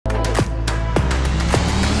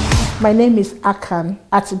My name is Akan.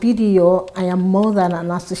 At BDO, I am more than an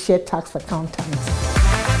associate tax accountant.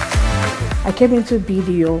 I came into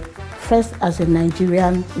BDO first as a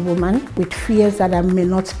Nigerian woman with fears that I may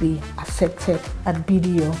not be accepted. At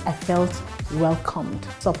BDO, I felt welcomed,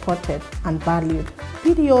 supported, and valued.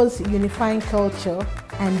 BDO's unifying culture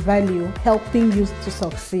and value, helping youth to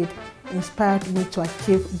succeed, inspired me to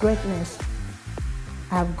achieve greatness.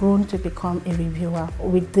 I have grown to become a reviewer.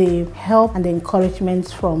 With the help and the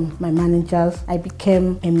encouragement from my managers, I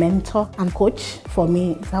became a mentor and coach. For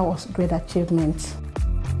me, that was a great achievement.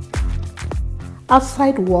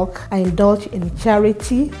 Outside work, I indulge in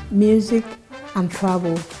charity, music, and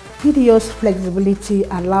travel. BDO's flexibility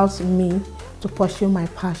allows me to pursue my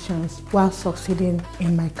passions while succeeding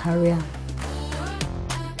in my career.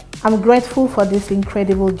 I'm grateful for this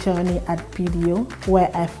incredible journey at BDO,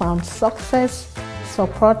 where I found success,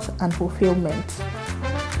 support, and fulfillment.